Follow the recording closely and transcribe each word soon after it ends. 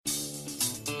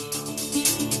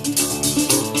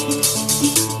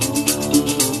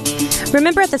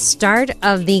Remember at the start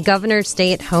of the governor's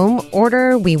stay-at-home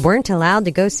order, we weren't allowed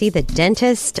to go see the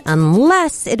dentist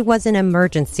unless it was an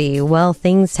emergency. Well,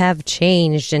 things have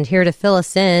changed, and here to fill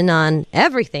us in on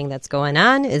everything that's going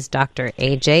on is Dr.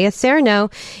 A.J. Acierno.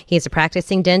 He's a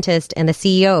practicing dentist and the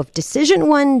CEO of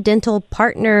DecisionOne Dental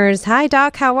Partners. Hi,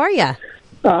 Doc. How are you?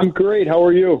 I'm great. How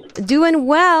are you? Doing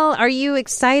well. Are you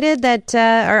excited that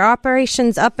our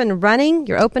operation's up and running?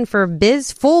 You're open for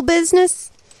full business?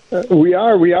 We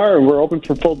are. We're open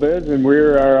for full bids, and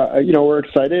we're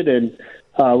excited, and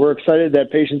we're excited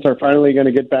that patients are finally going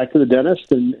to get back to the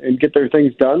dentist and get their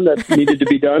things done that needed to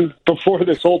be done before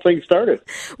this whole thing started.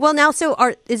 Well, now,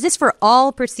 is this for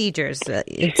all procedures,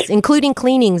 including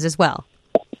cleanings as well?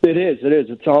 It is.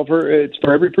 It's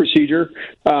for every procedure.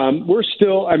 We're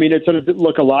still, it's going to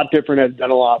look a lot different at a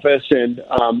dental office, and,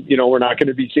 we're not going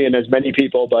to be seeing as many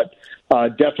people, but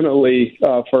definitely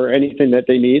for anything that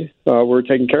they need, we're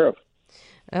taken care of.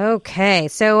 Okay.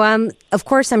 So, of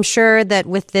course, I'm sure that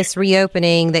with this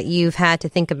reopening that you've had to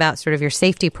think about sort of your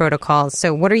safety protocols.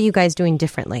 So what are you guys doing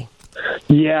differently?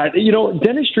 Yeah,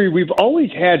 dentistry, we've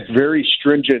always had very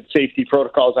stringent safety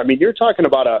protocols. You're talking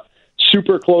about a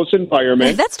super close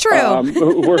environment. That's true.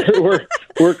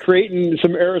 We're creating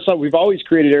some aerosol. We've always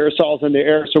created aerosols in the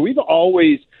air, so we've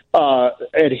always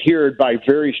adhered by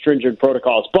very stringent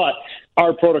protocols. But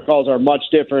our protocols are much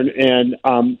different, and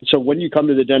so when you come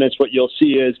to the dentist, what you'll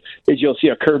see is you'll see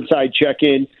a curbside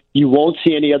check-in. You won't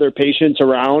see any other patients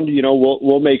around.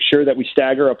 We'll make sure that we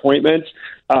stagger appointments.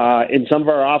 In some of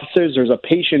our offices, there's a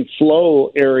patient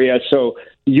flow area, so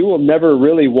you will never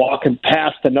really walk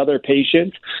past another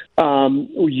patient.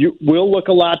 We'll look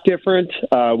a lot different.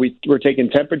 We're taking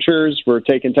temperatures. We're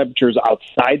taking temperatures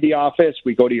outside the office.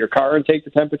 We go to your car and take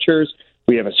the temperatures.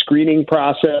 We have a screening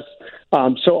process.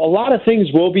 So a lot of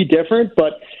things will be different,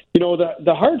 but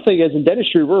the hard thing is in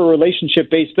dentistry, we're a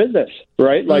relationship-based business,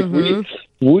 right? Like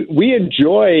we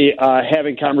enjoy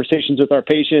having conversations with our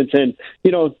patients and,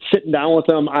 sitting down with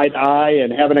them eye to eye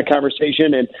and having a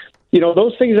conversation. And,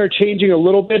 those things are changing a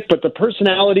little bit, but the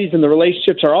personalities and the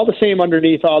relationships are all the same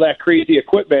underneath all that crazy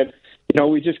equipment.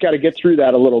 We just got to get through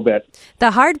that a little bit.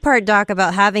 The hard part, Doc,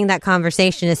 about having that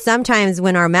conversation is sometimes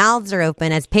when our mouths are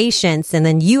open as patients and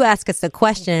then you ask us a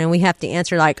question and we have to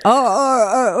answer like,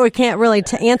 we can't really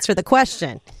answer the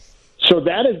question. So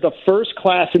that is the first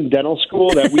class in dental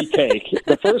school that we take.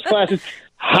 The first class is,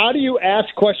 how do you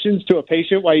ask questions to a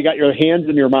patient while you got your hands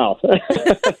in your mouth?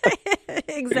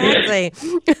 Exactly.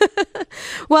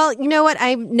 Well, you know what?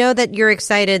 I know that you're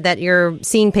excited that you're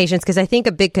seeing patients because I think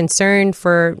a big concern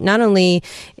for not only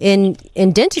in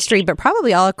dentistry, but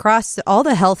probably all across all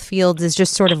the health fields is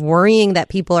just sort of worrying that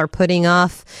people are putting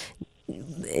off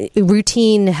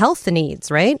routine health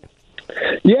needs, right?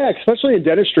 Yeah, especially in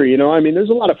dentistry. There's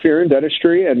a lot of fear in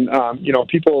dentistry, and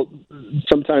people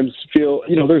sometimes feel,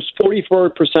 there's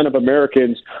 44% of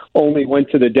Americans only went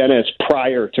to the dentist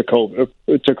prior to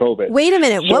COVID. Wait a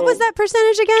minute, what was that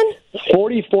percentage again?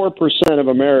 44% of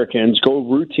Americans go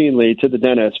routinely to the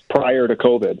dentist prior to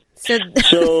COVID.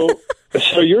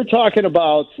 So you're talking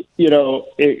about,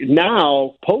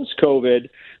 now post-COVID.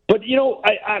 But,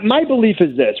 my belief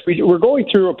is this. We're going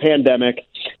through a pandemic,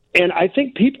 and I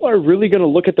think people are really going to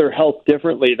look at their health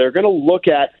differently. They're going to look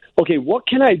at, okay, what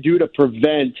can I do to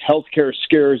prevent healthcare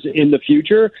scares in the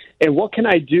future? And what can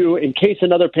I do in case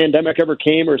another pandemic ever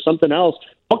came or something else?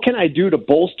 What can I do to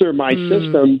bolster my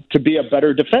system to be a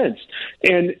better defense?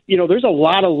 And, there's a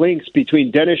lot of links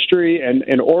between dentistry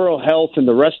and oral health and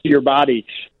the rest of your body.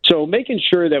 So making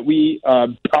sure that we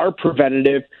are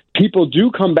preventative, people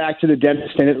do come back to the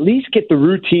dentist and at least get the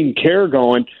routine care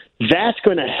going, that's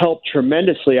going to help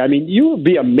tremendously. You will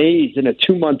be amazed in a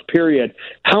 2-month period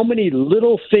how many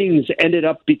little things ended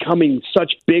up becoming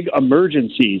such big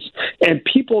emergencies, and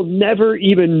people never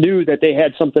even knew that they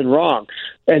had something wrong.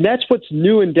 And that's what's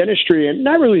new in dentistry, and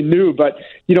not really new, but,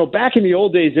 back in the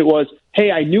old days it was,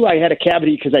 hey, I knew I had a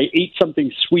cavity because I ate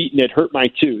something sweet and it hurt my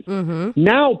tooth.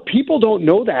 Now people don't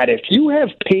know that. If you have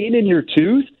pain in your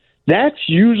tooth, that's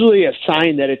usually a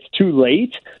sign that it's too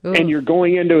late and you're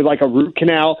going into like a root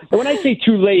canal. And when I say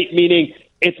too late, meaning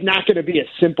it's not going to be a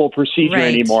simple procedure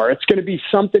anymore. It's going to be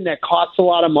something that costs a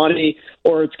lot of money,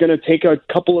 or it's going to take a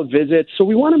couple of visits. So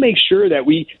we want to make sure that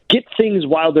we get things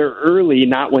while they're early,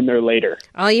 not when they're later.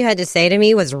 All you had to say to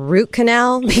me was root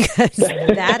canal, because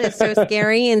that is so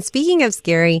scary. And speaking of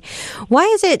scary, why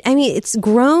is it, it's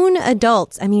grown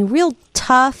adults, real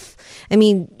tough,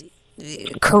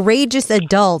 courageous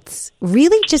adults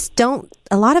really just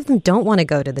a lot of them don't want to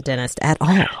go to the dentist at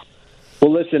all.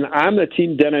 Well, listen, I'm the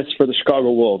team dentist for the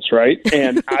Chicago Wolves, right?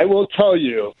 And I will tell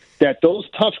you that those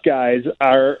tough guys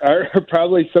are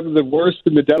probably some of the worst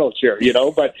in the dental chair,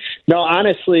 But no,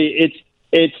 honestly,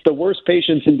 it's the worst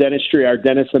patients in dentistry are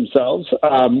dentists themselves.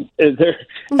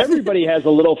 Everybody has a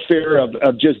little fear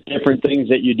of just different things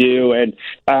that you do. And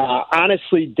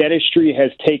honestly, dentistry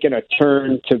has taken a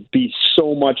turn to be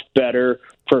so much better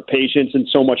for patients and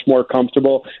so much more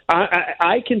comfortable.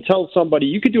 I can tell somebody,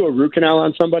 you could do a root canal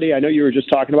on somebody. I know you were just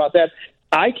talking about that.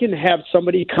 I can have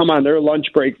somebody come on their lunch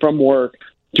break from work,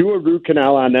 do a root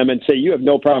canal on them and say, you have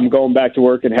no problem going back to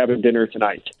work and having dinner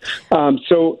tonight.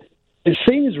 So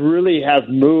things really have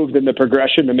moved in the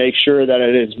progression to make sure that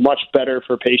it is much better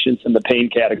for patients in the pain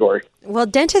category. Well,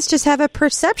 dentists just have a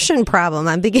perception problem.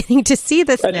 I'm beginning to see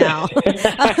this now.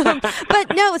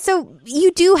 But no, so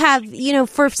you do have,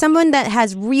 for someone that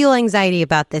has real anxiety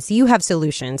about this, you have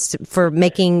solutions for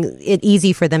making it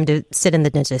easy for them to sit in the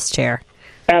dentist chair.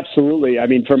 Absolutely. I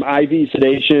mean, from IV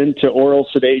sedation to oral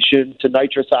sedation to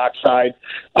nitrous oxide.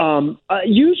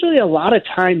 Usually a lot of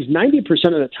times, 90%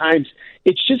 of the times,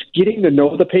 it's just getting to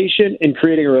know the patient and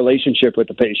creating a relationship with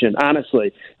the patient,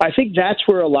 honestly. I think that's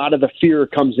where a lot of the fear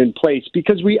comes in place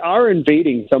because we are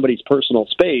invading somebody's personal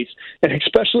space, and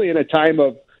especially in a time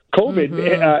of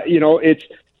COVID,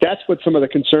 that's what some of the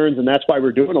concerns, and that's why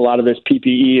we're doing a lot of this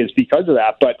PPE is because of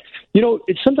that. But,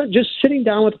 it's sometimes just sitting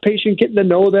down with the patient, getting to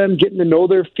know them, getting to know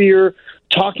their fear,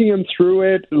 talking them through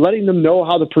it, letting them know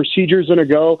how the procedure is going to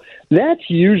go. That's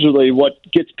usually what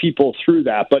gets people through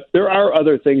that. But there are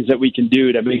other things that we can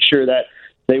do to make sure that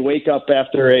they wake up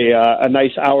after a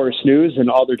nice hour snooze and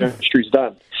all their dentistry's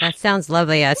done. That sounds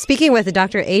lovely. Speaking with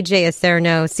Dr. A.J.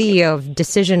 Acierno, CEO of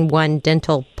DecisionOne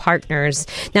Dental Partners.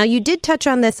 Now, you did touch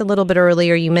on this a little bit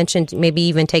earlier. You mentioned maybe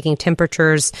even taking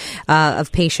temperatures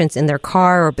of patients in their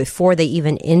car or before they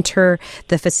even enter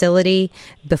the facility,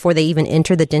 before they even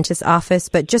enter the dentist's office.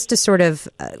 But just to sort of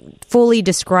fully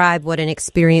describe what an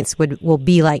experience will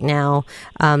be like now,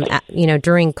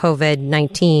 during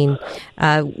COVID-19,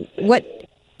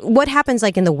 what happens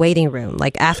like in the waiting room,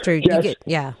 like after you get,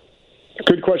 yeah.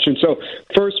 Good question. So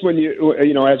first, when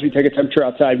as we take a temperature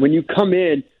outside, when you come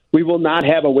in, we will not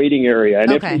have a waiting area.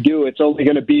 And if we do, it's only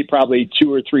going to be probably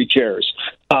 2 or 3 chairs.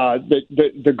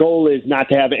 The goal is not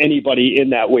to have anybody in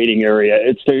that waiting area.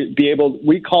 It's to be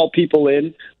we call people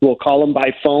in, we'll call them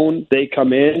by phone, they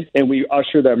come in, and we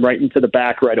usher them right into the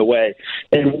back right away.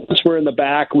 And once we're in the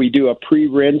back, we do a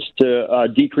pre-rinse to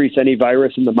decrease any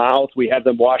virus in the mouth. We have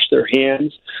them wash their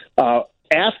hands.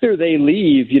 After they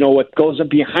leave, what goes up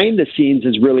behind the scenes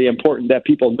is really important that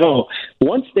people know.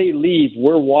 Once they leave,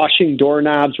 we're washing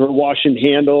doorknobs, we're washing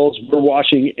handles, we're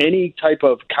washing any type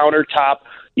of countertop.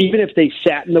 Even if they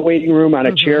sat in the waiting room on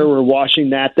a chair, we're washing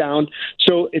that down.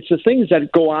 So it's the things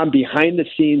that go on behind the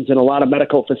scenes in a lot of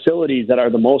medical facilities that are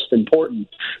the most important.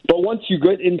 But once you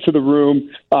get into the room,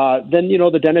 then,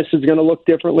 the dentist is going to look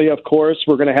differently, of course.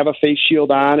 We're going to have a face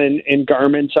shield on and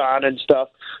garments on and stuff.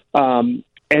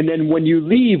 And then when you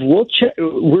leave,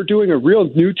 we're doing a real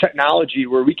new technology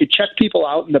where we could check people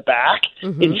out in the back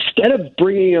instead of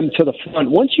bringing them to the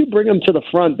front. Once you bring them to the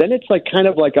front, then it's like kind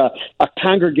of like a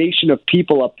congregation of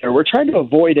people up there. We're trying to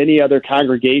avoid any other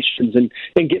congregations and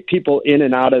get people in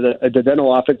and out of the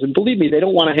dental office. And believe me, they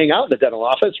don't want to hang out in the dental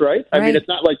office, right? I mean, it's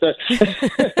not like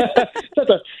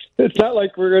it's not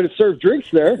like we're going to serve drinks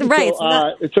there. Right.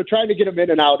 So trying to get them in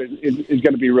and out is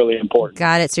going to be really important.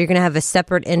 Got it. So you're going to have a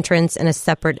separate entrance and a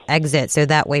separate exit, so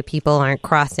that way people aren't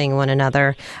crossing one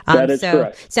another. That is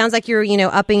correct. Sounds like you're,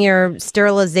 upping your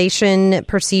sterilization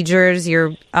procedures.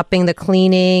 You're upping the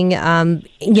cleaning.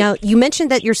 You mentioned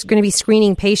that you're going to be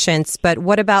screening patients, but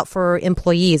what about for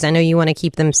employees? I know you want to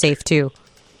keep them safe too.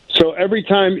 So every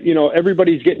time,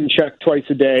 everybody's getting checked twice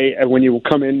a day. And when you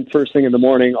come in first thing in the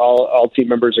morning, all team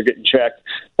members are getting checked.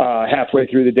 Halfway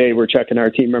through the day, we're checking our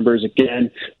team members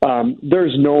again.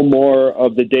 There's no more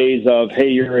of the days of, hey,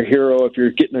 you're a hero if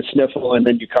you're getting a sniffle and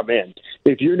then you come in.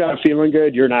 If you're not feeling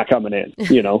good, you're not coming in,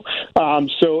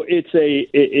 So it's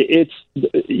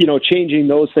changing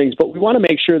those things. But we want to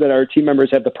make sure that our team members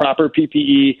have the proper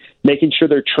PPE, making sure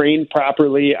they're trained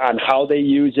properly on how they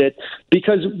use it.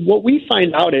 Because what we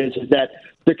find out is that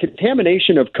the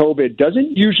contamination of COVID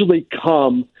doesn't usually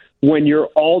come when you're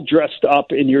all dressed up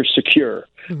and you're secure.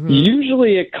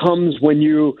 Usually it comes when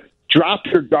you drop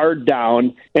your guard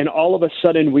down and all of a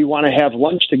sudden we want to have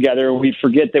lunch together and we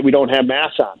forget that we don't have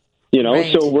masks on.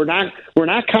 Right. So we're not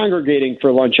congregating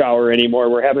for lunch hour anymore.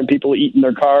 We're having people eat in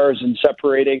their cars and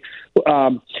separating.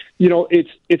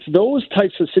 It's those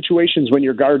types of situations when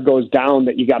your guard goes down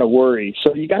that you got to worry.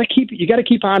 So you got to keep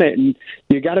on it, and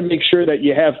you got to make sure that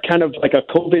you have kind of like a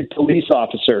COVID police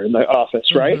officer in the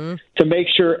office, right? To make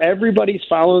sure everybody's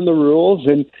following the rules.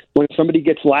 And when somebody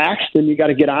gets lax, then you got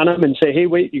to get on them and say, hey,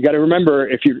 wait, you got to remember,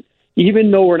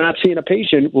 even though we're not seeing a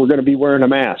patient, we're going to be wearing a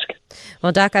mask.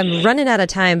 Well, Doc, I'm running out of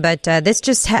time, but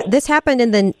this happened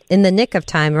in the nick of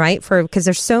time, right? Because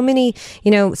there's so many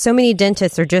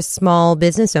dentists are just small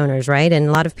business owners, right? And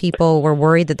a lot of people were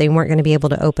worried that they weren't going to be able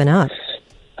to open up.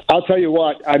 I'll tell you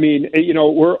what, I mean,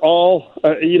 we're all,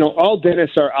 all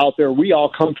dentists are out there. We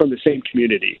all come from the same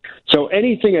community. So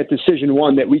anything at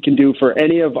DecisionOne that we can do for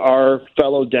any of our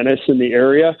fellow dentists in the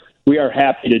area, we are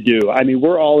happy to do. I mean,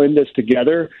 we're all in this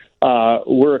together.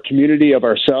 We're a community of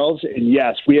ourselves. And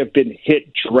yes, we have been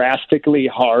hit drastically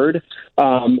hard.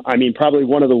 Probably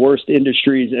one of the worst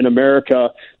industries in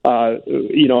America, as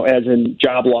in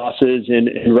job losses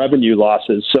and revenue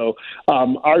losses. So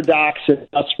our docs and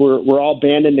us, we're all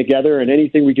banding together, and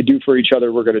anything we could do for each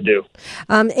other, we're going to do.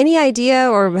 Any idea,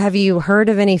 or have you heard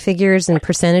of any figures and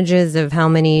percentages of how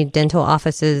many dental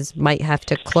offices might have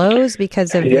to close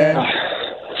because of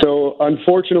So,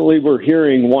 unfortunately, we're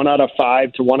hearing 1 out of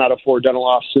 5 to 1 out of 4 dental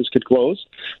offices could close,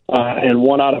 and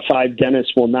 1 out of 5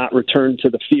 dentists will not return to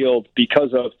the field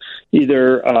because of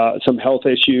either some health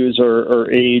issues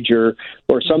or age or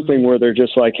something where they're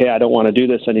just like, hey, I don't want to do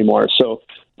this anymore. So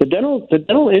the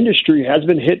dental industry has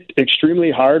been hit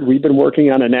extremely hard. We've been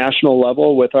working on a national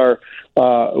level with our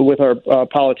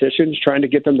politicians, trying to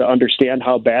get them to understand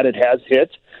how bad it has hit.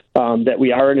 That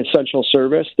we are an essential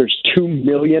service. There's 2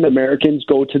 million Americans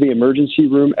go to the emergency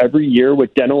room every year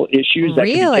with dental issues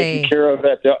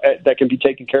that can be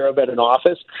taken care of at an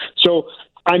office. So,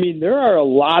 there are a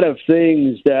lot of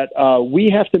things that we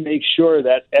have to make sure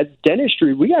that as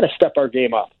dentistry, we got to step our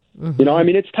game up.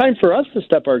 It's time for us to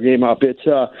step our game up.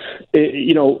 We're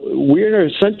an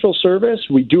essential service.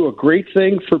 We do a great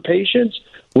thing for patients.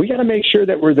 We got to make sure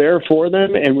that we're there for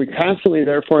them, and we're constantly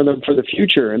there for them for the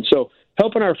future. And so,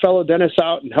 helping our fellow dentists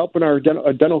out and helping our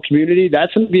dental community,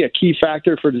 that's going to be a key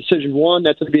factor for DecisionOne.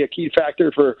 That's going to be a key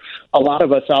factor for a lot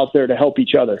of us out there to help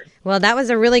each other. Well, that was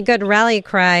a really good rally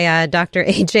cry, Dr.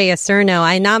 A.J. Acierno.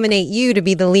 I nominate you to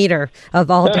be the leader of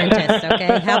all dentists,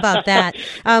 okay? How about that?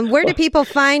 Where do people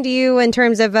find you in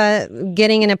terms of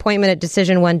getting an appointment at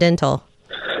DecisionOne Dental?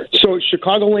 So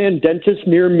Chicagoland Dentist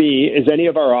near me is any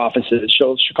of our offices.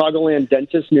 So Chicagoland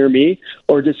Dentist near me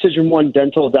or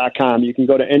DecisionOneDental.com. You can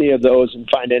go to any of those and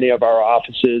find any of our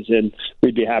offices, and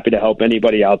we'd be happy to help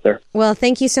anybody out there. Well,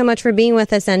 thank you so much for being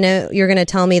with us. I know you're going to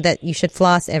tell me that you should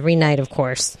floss every night, of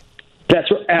course.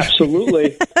 That's right.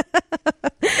 Absolutely.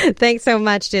 Thanks so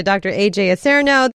much to Dr. A.J. Acierno.